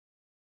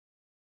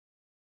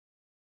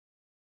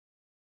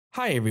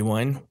Hi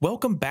everyone,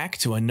 welcome back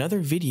to another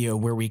video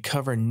where we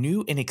cover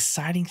new and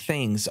exciting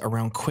things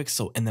around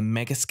Quixel and the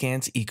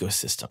Megascans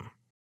ecosystem.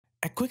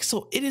 At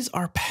Quixel, it is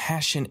our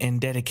passion and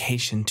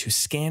dedication to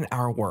scan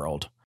our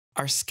world.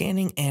 Our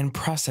scanning and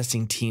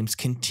processing teams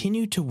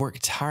continue to work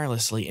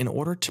tirelessly in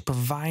order to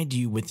provide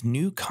you with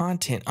new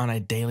content on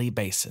a daily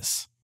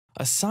basis.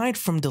 Aside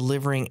from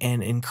delivering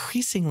an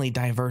increasingly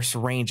diverse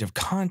range of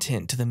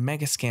content to the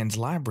Megascans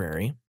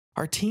library,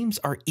 our teams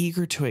are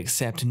eager to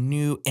accept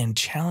new and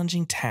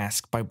challenging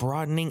tasks by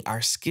broadening our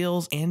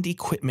skills and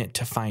equipment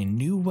to find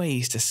new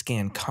ways to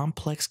scan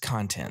complex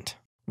content.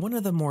 One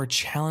of the more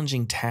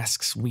challenging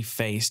tasks we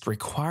faced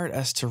required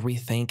us to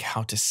rethink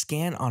how to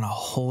scan on a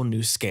whole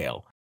new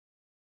scale.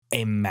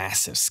 A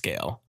massive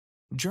scale.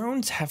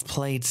 Drones have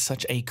played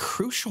such a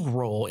crucial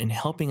role in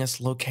helping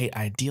us locate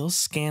ideal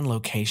scan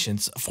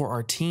locations for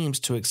our teams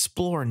to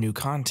explore new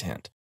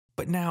content.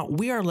 But now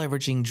we are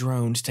leveraging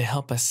drones to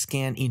help us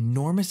scan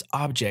enormous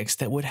objects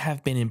that would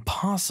have been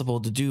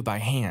impossible to do by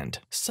hand,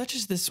 such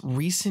as this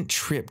recent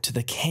trip to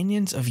the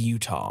canyons of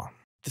Utah.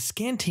 The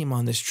scan team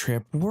on this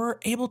trip were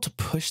able to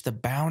push the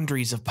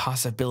boundaries of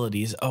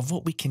possibilities of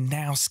what we can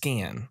now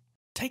scan.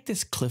 Take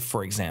this cliff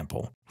for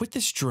example. With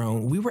this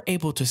drone, we were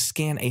able to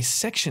scan a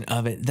section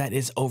of it that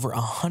is over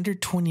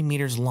 120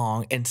 meters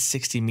long and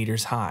 60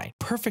 meters high,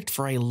 perfect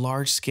for a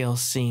large-scale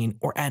scene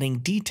or adding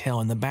detail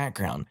in the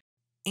background.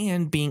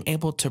 And being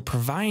able to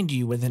provide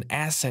you with an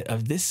asset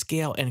of this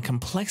scale and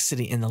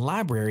complexity in the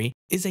library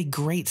is a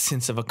great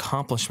sense of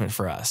accomplishment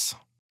for us.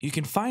 You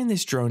can find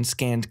this drone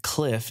scanned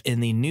cliff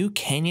in the new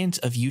Canyons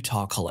of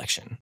Utah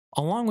collection,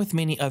 along with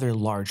many other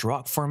large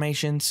rock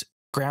formations,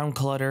 ground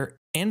clutter,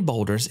 and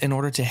boulders in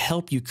order to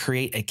help you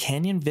create a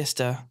canyon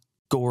vista,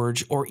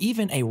 gorge, or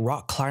even a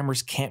rock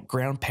climber's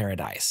campground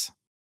paradise.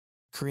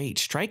 Create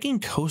striking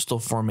coastal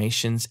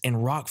formations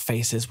and rock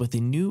faces with the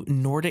new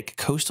Nordic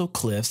Coastal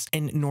Cliffs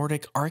and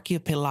Nordic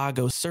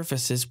Archipelago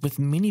surfaces with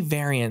many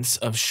variants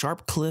of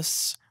sharp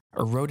cliffs,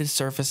 eroded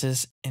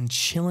surfaces, and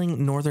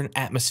chilling northern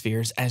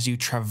atmospheres as you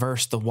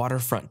traverse the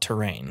waterfront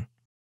terrain.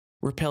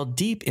 Rappel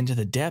deep into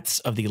the depths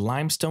of the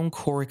limestone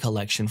quarry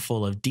collection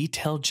full of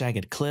detailed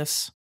jagged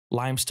cliffs,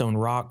 limestone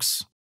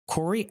rocks,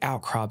 quarry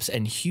outcrops,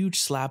 and huge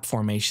slab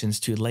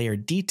formations to layer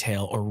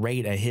detail or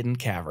raid a hidden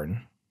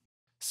cavern.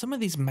 Some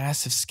of these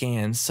massive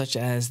scans, such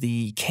as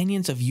the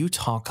Canyons of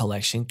Utah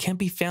collection, can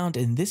be found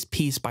in this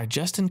piece by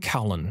Justin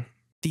Cowlin.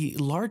 The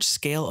large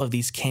scale of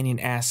these canyon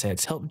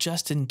assets helped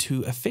Justin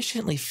to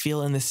efficiently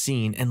fill in the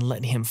scene and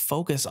let him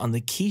focus on the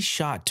key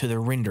shot to the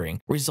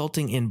rendering,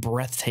 resulting in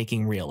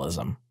breathtaking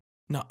realism.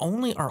 Not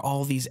only are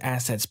all these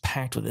assets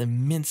packed with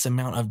immense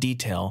amount of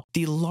detail,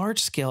 the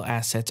large-scale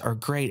assets are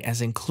great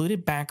as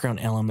included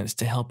background elements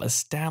to help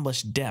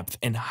establish depth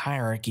and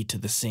hierarchy to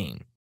the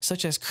scene,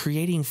 such as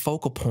creating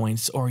focal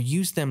points or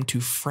use them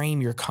to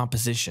frame your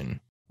composition.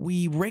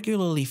 We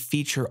regularly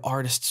feature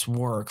artists'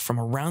 work from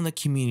around the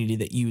community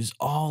that use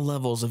all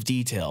levels of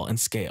detail and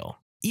scale,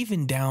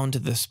 even down to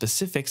the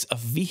specifics of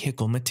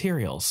vehicle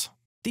materials.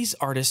 These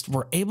artists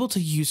were able to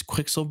use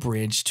Quixel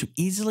Bridge to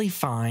easily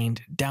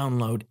find,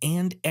 download,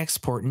 and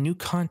export new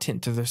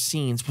content to their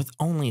scenes with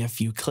only a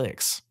few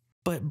clicks.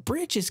 But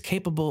Bridge is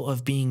capable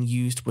of being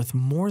used with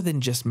more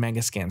than just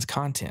Megascans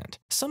content.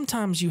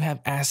 Sometimes you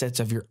have assets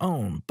of your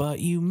own, but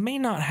you may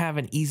not have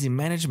an easy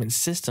management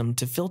system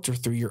to filter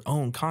through your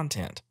own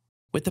content.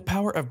 With the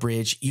power of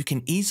Bridge, you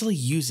can easily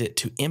use it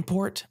to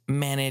import,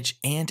 manage,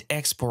 and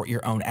export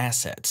your own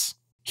assets.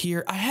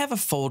 Here, I have a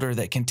folder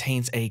that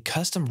contains a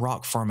custom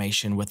rock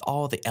formation with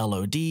all the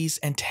LODs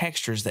and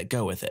textures that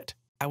go with it.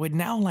 I would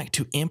now like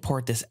to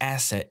import this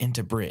asset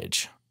into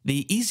Bridge.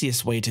 The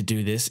easiest way to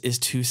do this is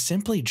to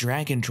simply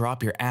drag and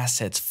drop your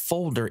assets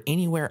folder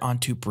anywhere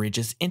onto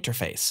Bridge's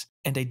interface,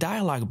 and a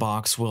dialog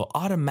box will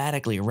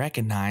automatically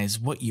recognize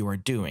what you are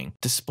doing,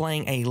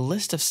 displaying a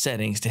list of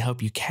settings to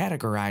help you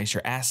categorize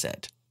your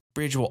asset.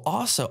 Bridge will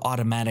also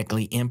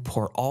automatically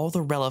import all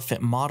the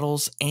relevant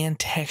models and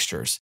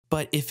textures,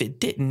 but if it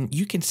didn't,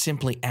 you can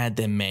simply add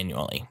them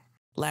manually.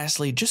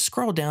 Lastly, just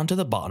scroll down to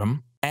the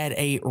bottom, add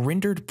a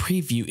rendered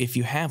preview if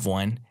you have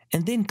one,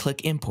 and then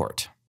click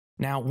Import.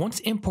 Now, once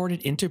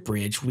imported into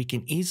Bridge, we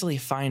can easily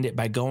find it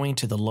by going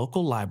to the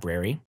local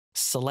library,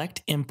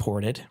 select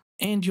Imported,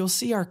 and you'll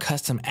see our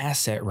custom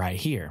asset right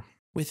here.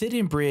 With it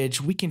in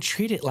Bridge, we can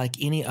treat it like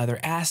any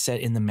other asset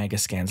in the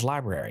Megascans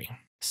library,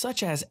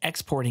 such as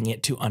exporting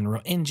it to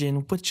Unreal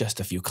Engine with just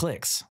a few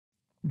clicks.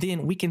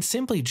 Then we can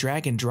simply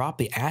drag and drop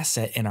the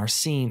asset in our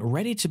scene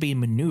ready to be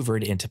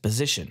maneuvered into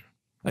position.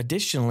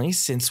 Additionally,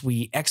 since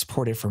we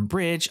exported from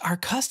Bridge, our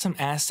custom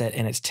asset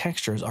and its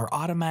textures are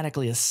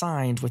automatically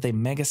assigned with a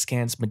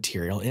Megascans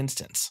material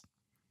instance.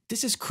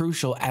 This is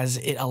crucial as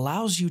it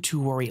allows you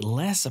to worry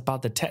less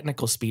about the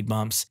technical speed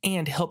bumps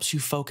and helps you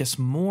focus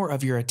more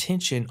of your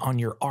attention on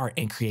your art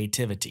and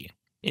creativity.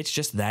 It's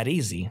just that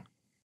easy.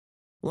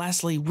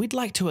 Lastly, we'd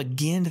like to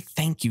again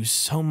thank you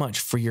so much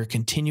for your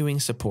continuing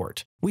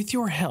support. With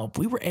your help,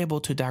 we were able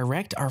to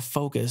direct our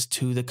focus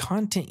to the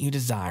content you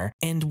desire,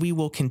 and we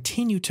will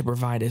continue to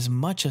provide as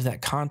much of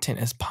that content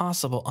as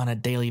possible on a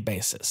daily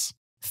basis.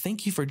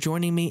 Thank you for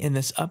joining me in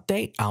this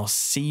update. I'll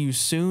see you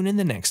soon in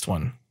the next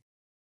one.